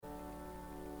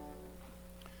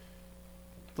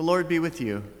The Lord be with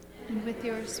you. And with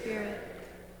your spirit.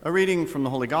 A reading from the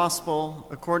Holy Gospel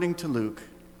according to Luke.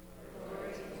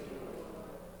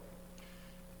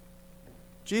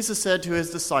 Jesus said to his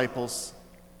disciples,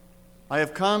 "I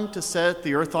have come to set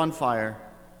the earth on fire,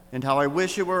 and how I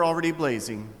wish it were already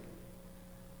blazing.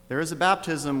 There is a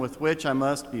baptism with which I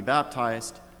must be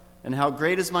baptized, and how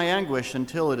great is my anguish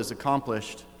until it is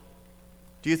accomplished.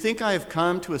 Do you think I have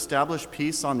come to establish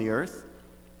peace on the earth?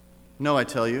 No, I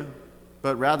tell you,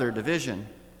 but rather division.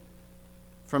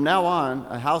 From now on,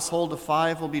 a household of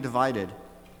 5 will be divided,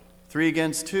 3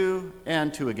 against 2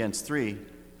 and 2 against 3.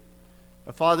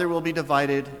 A father will be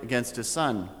divided against his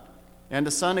son, and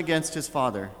a son against his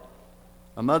father,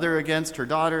 a mother against her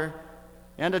daughter,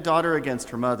 and a daughter against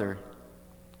her mother,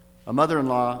 a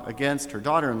mother-in-law against her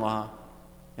daughter-in-law,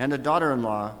 and a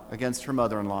daughter-in-law against her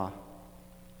mother-in-law."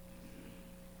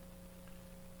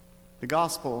 The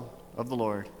Gospel of the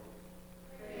Lord.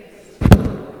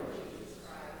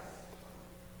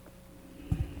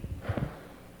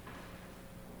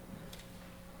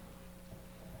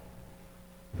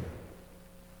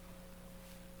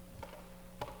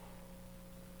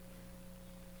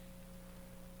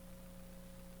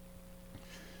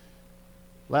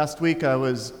 Last week I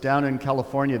was down in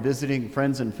California visiting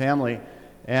friends and family,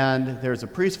 and there's a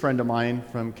priest friend of mine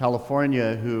from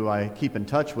California who I keep in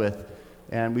touch with,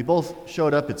 and we both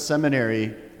showed up at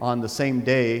seminary on the same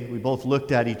day. We both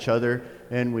looked at each other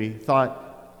and we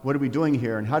thought, what are we doing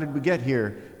here and how did we get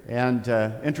here? And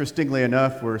interestingly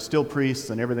enough, we're still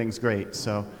priests and everything's great,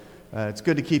 so it's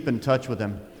good to keep in touch with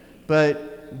them.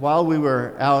 But while we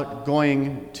were out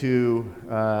going to,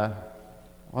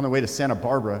 on the way to Santa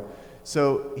Barbara,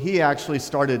 so he actually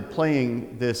started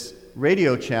playing this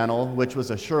radio channel, which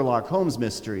was a Sherlock Holmes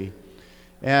mystery.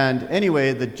 And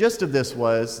anyway, the gist of this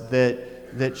was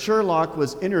that Sherlock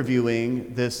was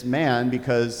interviewing this man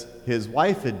because his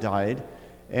wife had died,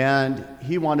 and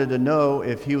he wanted to know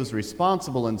if he was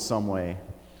responsible in some way.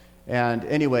 And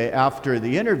anyway, after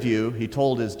the interview, he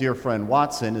told his dear friend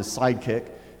Watson, his sidekick,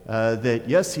 that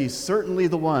yes, he's certainly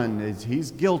the one,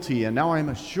 he's guilty, and now I'm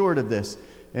assured of this.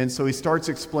 And so he starts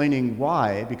explaining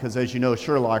why, because as you know,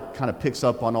 Sherlock kind of picks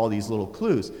up on all these little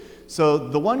clues. So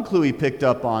the one clue he picked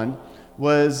up on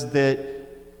was that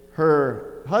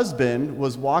her husband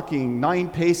was walking 9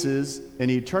 paces,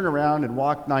 and he'd turn around and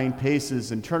walk 9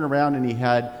 paces and turn around, and he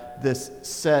had this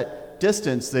set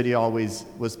distance that he always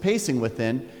was pacing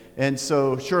within. And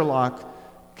so Sherlock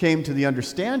came to the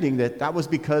understanding that that was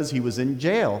because he was in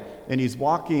jail, and he's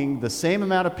walking the same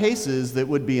amount of paces that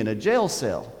would be in a jail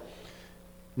cell.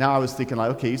 Now I was thinking,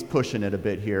 like, okay, he's pushing it a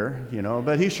bit here,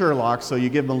 but he's Sherlock, so you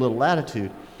give him a little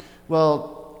latitude.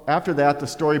 Well, after that, the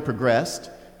story progressed,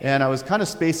 and I was kind of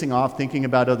spacing off, thinking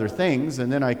about other things,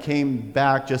 and then I came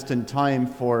back just in time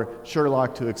for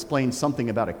Sherlock to explain something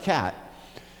about a cat.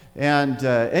 And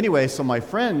anyway, so my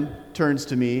friend turns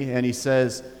to me, and he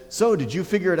says, "So, did you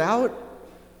figure it out?"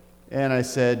 And I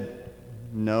said,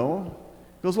 "No."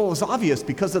 He goes, "Well, it was obvious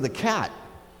because of the cat."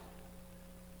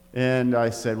 And I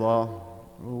said, "Well,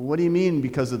 what do you mean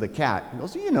because of the cat?" He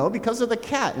goes, "Because of the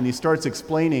cat." And he starts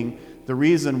explaining the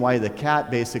reason why the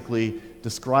cat basically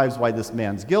describes why this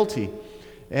man's guilty.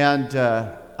 And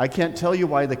I can't tell you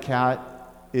why the cat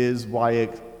is why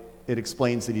it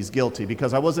explains that he's guilty,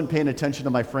 because I wasn't paying attention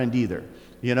to my friend either.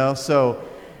 So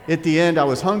at the end I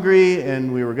was hungry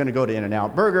and we were going to go to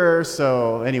In-N-Out Burger.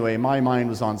 So anyway, my mind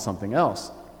was on something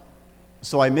else.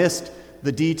 So I missed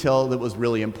the detail that was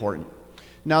really important.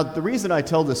 Now, the reason I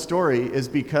tell this story is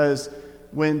because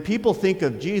when people think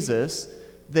of Jesus,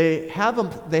 they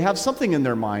have something in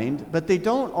their mind, but they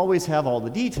don't always have all the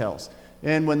details.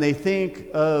 And when they think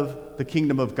of the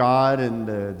kingdom of God and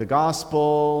the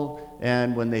gospel,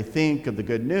 and when they think of the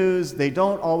good news, they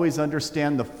don't always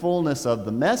understand the fullness of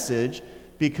the message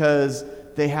because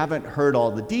they haven't heard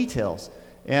all the details.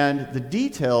 And the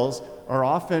details are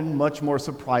often much more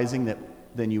surprising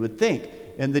than you would think.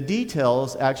 And the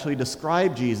details actually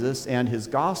describe Jesus and his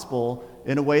gospel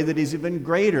in a way that is even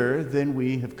greater than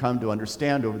we have come to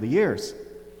understand over the years.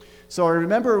 So I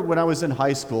remember when I was in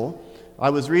high school, I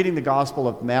was reading the Gospel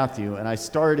of Matthew, and I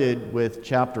started with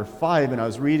chapter 5, and I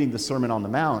was reading the Sermon on the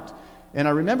Mount. And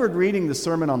I remembered reading the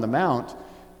Sermon on the Mount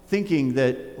thinking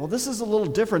that, well, this is a little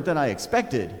different than I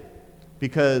expected,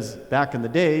 because back in the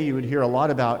day, you would hear a lot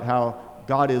about how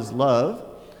God is love,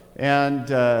 and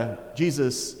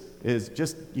Jesus is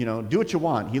just, do what you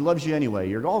want. He loves you anyway.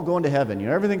 You're all going to heaven.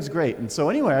 Everything's great. And so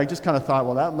anyway, I just kind of thought,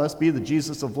 well, that must be the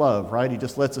Jesus of love, right? He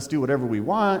just lets us do whatever we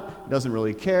want. He doesn't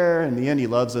really care. In the end, he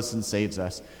loves us and saves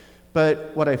us. But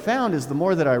what I found is the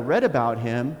more that I read about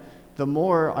him, the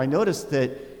more I noticed that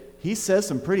he says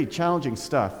some pretty challenging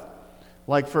stuff.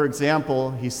 Like, for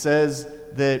example, he says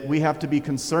that we have to be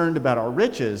concerned about our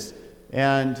riches,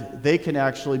 and they can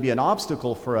actually be an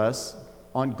obstacle for us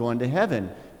on going to heaven,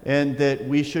 and that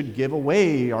we should give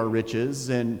away our riches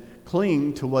and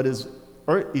cling to what is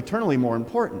eternally more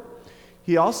important.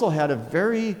 He also had a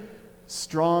very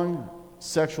strong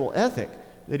sexual ethic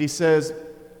that he says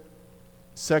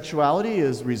sexuality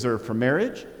is reserved for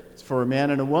marriage, it's for a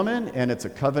man and a woman, and it's a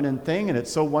covenant thing, and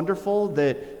it's so wonderful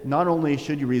that not only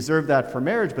should you reserve that for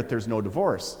marriage, but there's no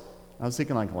divorce. I was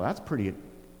thinking like, well, that's pretty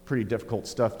difficult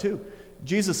stuff too.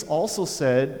 Jesus also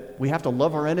said we have to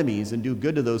love our enemies and do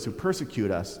good to those who persecute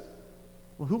us.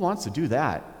 Well, who wants to do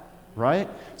that, right?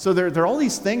 So there are all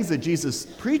these things that Jesus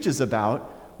preaches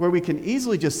about where we can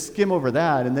easily just skim over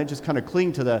that and then just kind of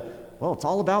cling to well, it's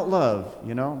all about love,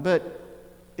 but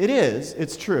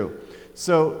it's true.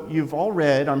 So you've all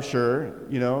read, I'm sure,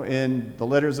 in the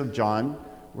letters of John,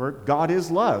 where God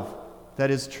is love. That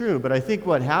is true, but I think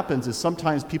what happens is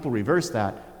sometimes people reverse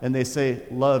that and they say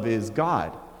love is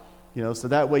God. So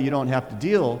that way you don't have to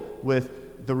deal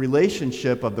with the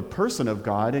relationship of the person of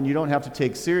God, and you don't have to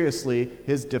take seriously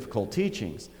his difficult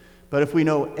teachings. But if we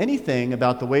know anything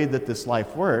about the way that this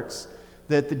life works,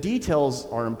 that the details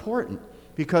are important,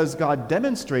 because God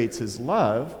demonstrates his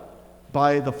love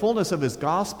by the fullness of his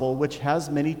gospel, which has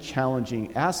many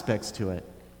challenging aspects to it.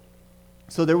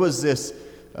 So there was this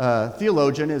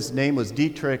theologian, his name was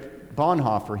Dietrich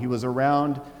Bonhoeffer. He was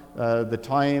around the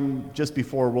time just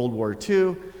before World War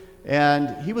II,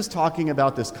 and he was talking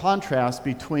about this contrast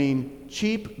between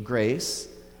cheap grace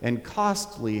and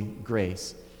costly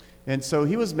grace. And so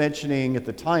he was mentioning at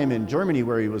the time in Germany,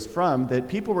 where he was from, that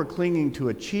people were clinging to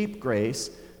a cheap grace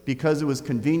because it was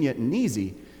convenient and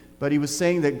easy. But he was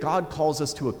saying that God calls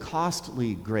us to a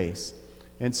costly grace.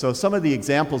 And so some of the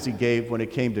examples he gave when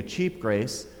it came to cheap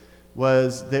grace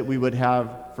was that we would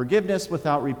have forgiveness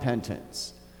without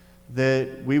repentance,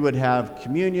 that we would have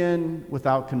communion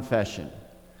without confession.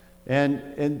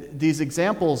 And these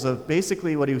examples of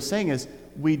basically what he was saying is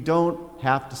we don't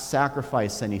have to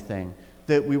sacrifice anything,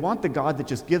 that we want the God that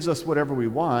just gives us whatever we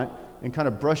want and kind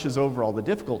of brushes over all the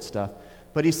difficult stuff.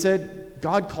 But he said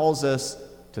God calls us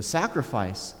to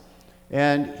sacrifice,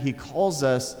 and he calls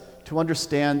us to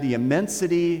understand the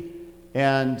immensity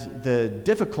and the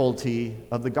difficulty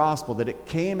of the gospel, that it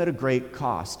came at a great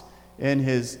cost. And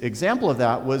his example of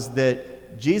that was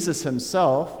that Jesus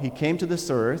himself, he came to this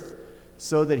earth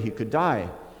so that he could die.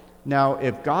 Now,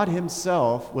 if God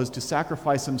himself was to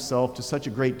sacrifice himself to such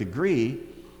a great degree,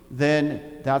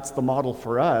 then that's the model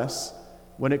for us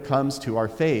when it comes to our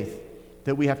faith,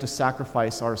 that we have to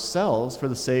sacrifice ourselves for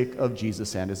the sake of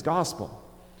Jesus and his gospel.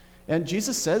 And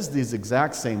Jesus says these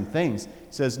exact same things. He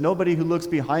says, nobody who looks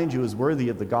behind you is worthy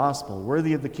of the gospel,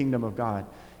 worthy of the kingdom of God.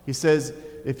 He says,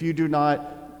 if you do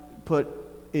not put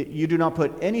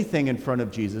anything in front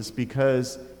of Jesus,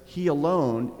 because he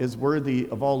alone is worthy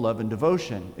of all love and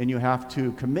devotion, and you have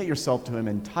to commit yourself to him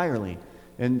entirely.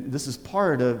 And this is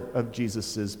part of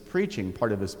Jesus' preaching,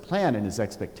 part of his plan and his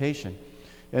expectation.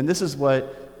 And this is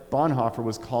what Bonhoeffer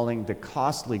was calling the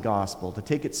costly gospel, to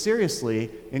take it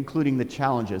seriously, including the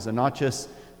challenges, and not just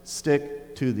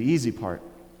stick to the easy part.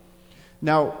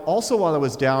 Now, also while I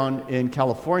was down in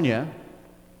California,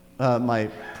 my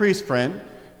priest friend,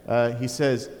 he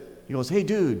goes, hey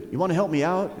dude, you want to help me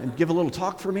out and give a little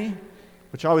talk for me?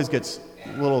 Which always gets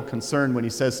a little concerned when he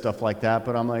says stuff like that,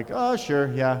 but I'm like, oh sure,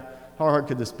 yeah, how hard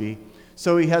could this be?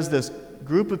 So he has this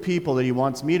group of people that he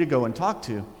wants me to go and talk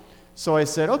to. So I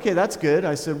said, okay, that's good.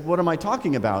 I said, what am I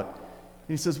talking about? And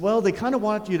he says, well, they kind of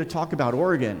want you to talk about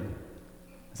Oregon.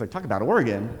 I was like, talk about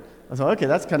Oregon? I was like, okay,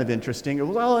 that's kind of interesting.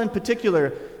 Well, in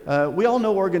particular, we all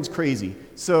know Oregon's crazy.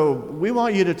 So we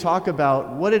want you to talk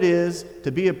about what it is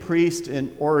to be a priest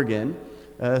in Oregon,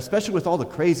 especially with all the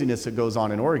craziness that goes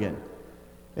on in Oregon.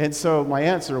 And so my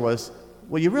answer was,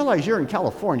 well, you realize you're in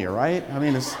California, right? I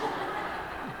mean, it's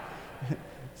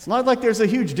not like there's a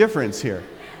huge difference here.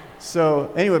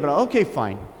 So anyway, but okay,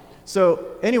 fine.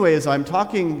 So anyway, as I'm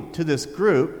talking to this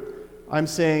group, I'm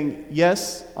saying,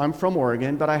 yes, I'm from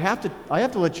Oregon, but I have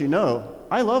to let you know,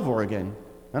 I love Oregon,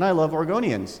 and I love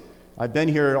Oregonians. I've been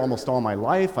here almost all my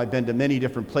life. I've been to many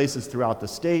different places throughout the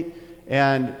state,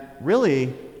 and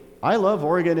really, I love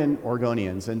Oregon and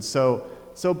Oregonians.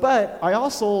 And but I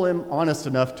also am honest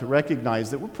enough to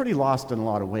recognize that we're pretty lost in a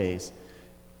lot of ways.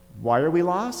 Why are we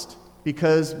lost?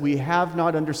 Because we have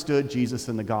not understood Jesus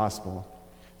and the gospel.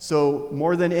 So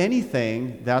more than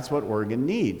anything, that's what Oregon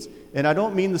needs. And I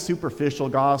don't mean the superficial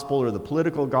gospel or the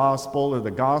political gospel or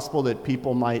the gospel that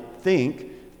people might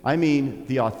think. I mean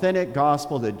the authentic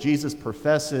gospel that Jesus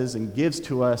professes and gives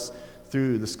to us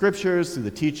through the scriptures, through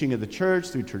the teaching of the church,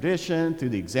 through tradition, through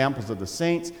the examples of the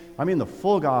saints. I mean the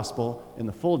full gospel and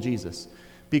the full Jesus.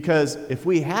 Because if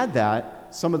we had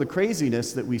that, some of the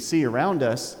craziness that we see around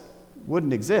us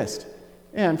wouldn't exist.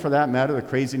 And for that matter, the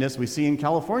craziness we see in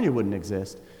California wouldn't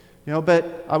exist.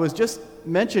 But I was just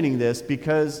mentioning this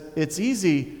because it's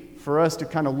easy for us to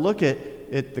kind of look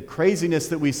at the craziness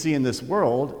that we see in this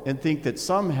world and think that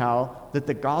somehow that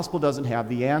the gospel doesn't have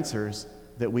the answers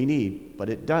that we need, but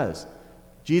it does.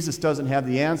 Jesus doesn't have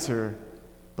the answer,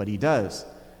 but he does.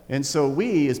 And so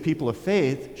we, as people of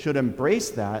faith, should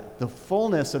embrace that, the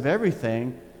fullness of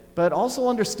everything, but also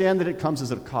understand that it comes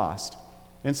at a cost.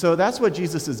 And so that's what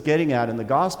Jesus is getting at in the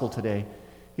gospel today.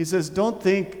 He says, don't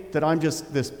think that I'm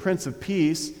just this Prince of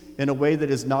Peace in a way that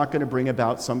is not going to bring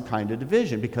about some kind of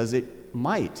division, because it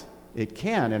might, it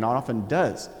can, and often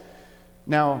does.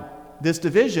 Now, this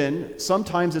division,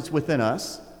 sometimes it's within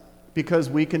us because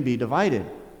we can be divided.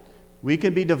 We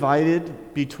can be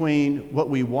divided between what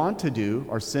we want to do,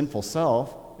 our sinful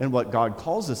self, and what God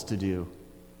calls us to do,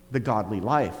 the godly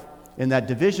life. And that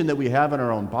division that we have in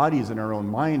our own bodies, in our own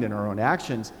mind, in our own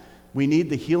actions, we need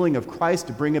the healing of Christ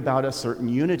to bring about a certain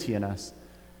unity in us.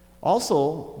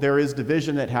 Also, there is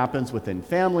division that happens within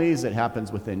families, it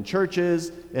happens within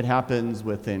churches, it happens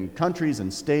within countries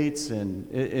and states,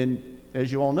 and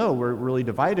as you all know, we're really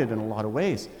divided in a lot of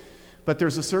ways. But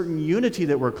there's a certain unity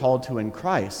that we're called to in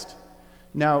Christ.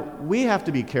 Now, we have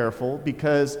to be careful,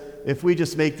 because if we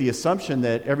just make the assumption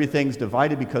that everything's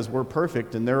divided because we're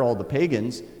perfect and they're all the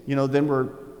pagans, then we're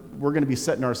going to be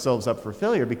setting ourselves up for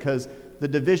failure, because the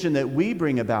division that we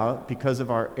bring about because of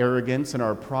our arrogance and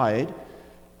our pride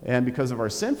and because of our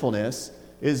sinfulness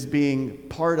is being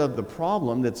part of the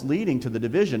problem that's leading to the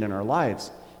division in our lives.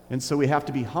 And so we have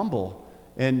to be humble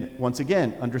and, once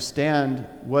again, understand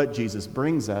what Jesus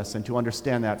brings us, and to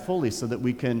understand that fully so that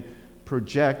we can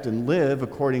project and live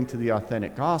according to the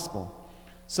authentic gospel.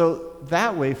 So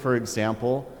that way, for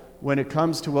example, when it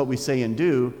comes to what we say and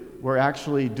do, we're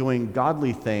actually doing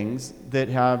godly things that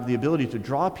have the ability to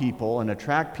draw people and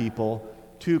attract people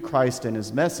to Christ and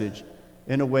his message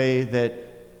in a way that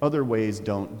other ways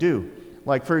don't do.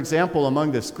 Like, for example,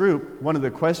 among this group, one of the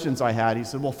questions I had, he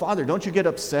said, well, Father, don't you get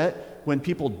upset when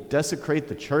people desecrate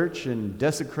the church and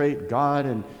desecrate God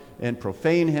and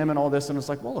profane him and all this? And it's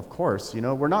like, well, of course,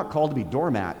 we're not called to be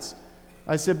doormats.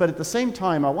 I said, but at the same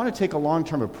time, I want to take a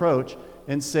long-term approach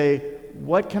and say,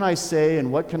 what can I say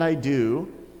and what can I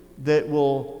do that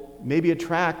will maybe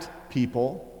attract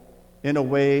people in a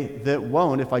way that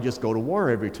won't if I just go to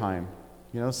war every time?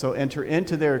 So enter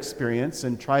into their experience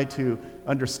and try to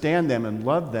understand them and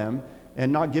love them, and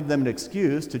not give them an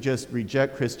excuse to just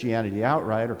reject Christianity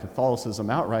outright or Catholicism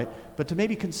outright, but to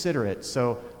maybe consider it.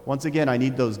 So once again, I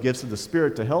need those gifts of the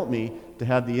Spirit to help me to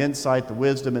have the insight, the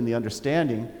wisdom, and the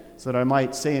understanding, so that I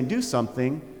might say and do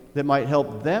something that might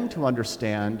help them to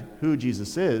understand who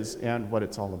Jesus is and what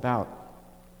it's all about.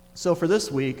 So for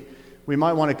this week, we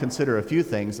might want to consider a few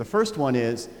things. The first one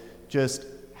is just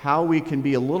how we can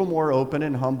be a little more open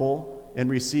and humble and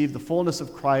receive the fullness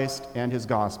of Christ and his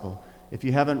gospel. If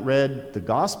you haven't read the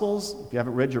Gospels, if you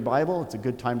haven't read your Bible, it's a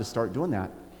good time to start doing that.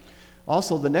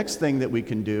 Also, the next thing that we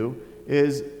can do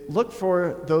is look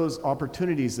for those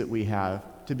opportunities that we have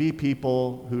to be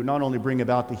people who not only bring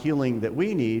about the healing that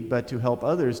we need, but to help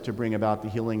others to bring about the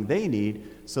healing they need,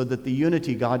 so that the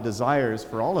unity God desires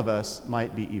for all of us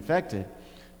might be effected.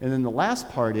 And then the last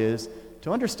part is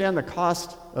to understand the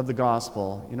cost of the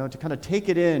gospel, to kind of take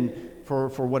it in for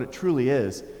what it truly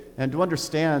is, and to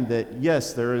understand that,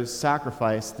 yes, there is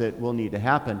sacrifice that will need to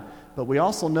happen, but we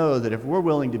also know that if we're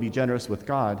willing to be generous with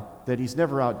God, that he's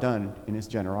never outdone in his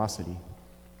generosity.